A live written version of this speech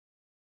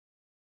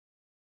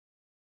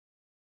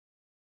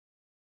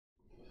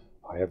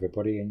Hi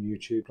everybody in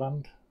YouTube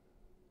land,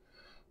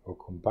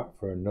 welcome back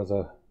for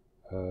another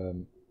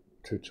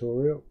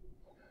tutorial.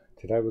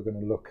 Today we're going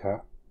to look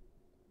at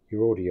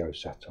your audio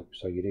setup,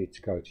 so you need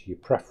to go to your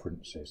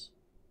preferences.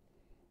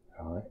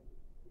 Right.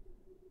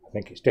 I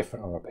think it's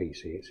different on a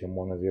PC, it's in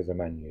one of the other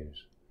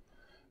menus.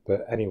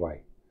 But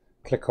anyway,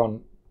 click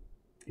on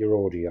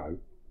your audio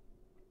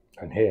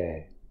and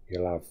here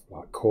you'll have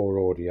like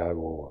core audio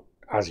or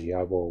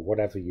ASIO or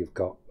whatever you've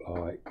got,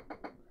 like,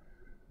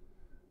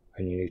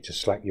 and you need to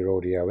select your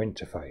audio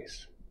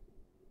interface.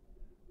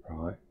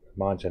 Right,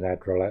 mine's an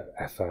Edrel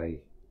FA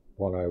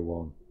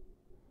 101.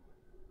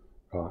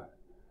 Right,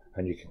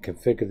 and you can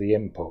configure the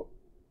input.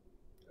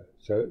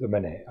 So at the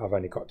minute I've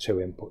only got 2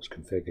 inputs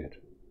configured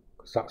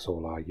because that's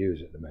all I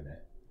use at the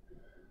minute.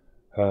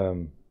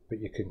 But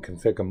you can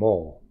configure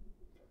more.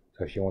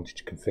 So if you wanted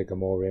to configure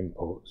more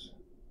inputs,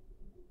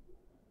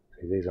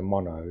 see, these are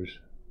monos,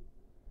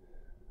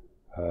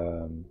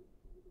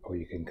 or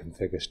you can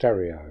configure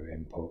stereo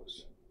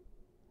inputs.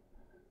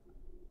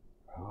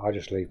 I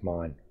just leave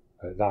mine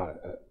at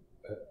that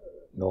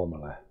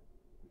normally,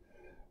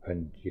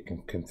 and you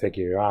can configure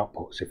your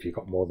outputs if you've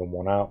got more than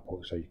one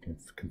output, so you can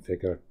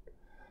configure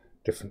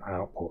different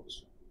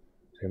outputs.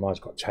 So mine's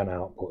got 10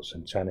 outputs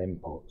and 10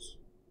 inputs.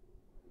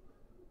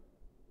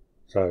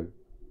 So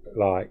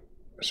like,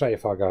 say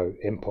if I go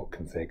input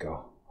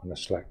configure and I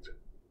select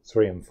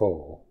 3 and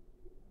 4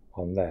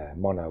 on there,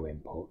 mono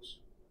inputs,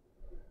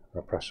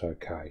 and I press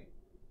OK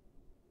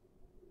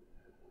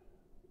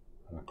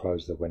and I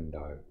close the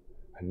window,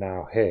 and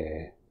now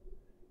here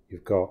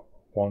you've got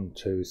 1,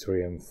 2,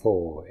 3 and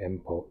 4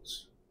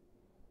 inputs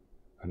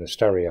and a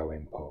stereo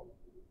input.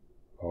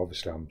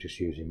 Obviously I'm just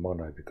using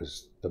mono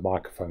because the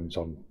microphone's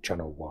on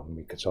channel 1,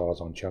 my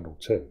guitar's on channel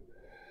 2. You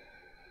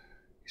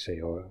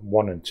see, or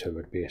 1 and 2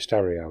 would be a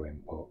stereo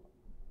input.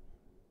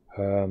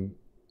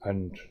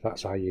 And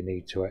that's how you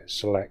need to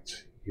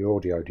select your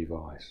audio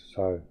device.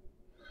 So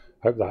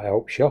hope that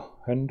helps you,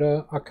 and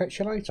I'll catch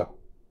you later.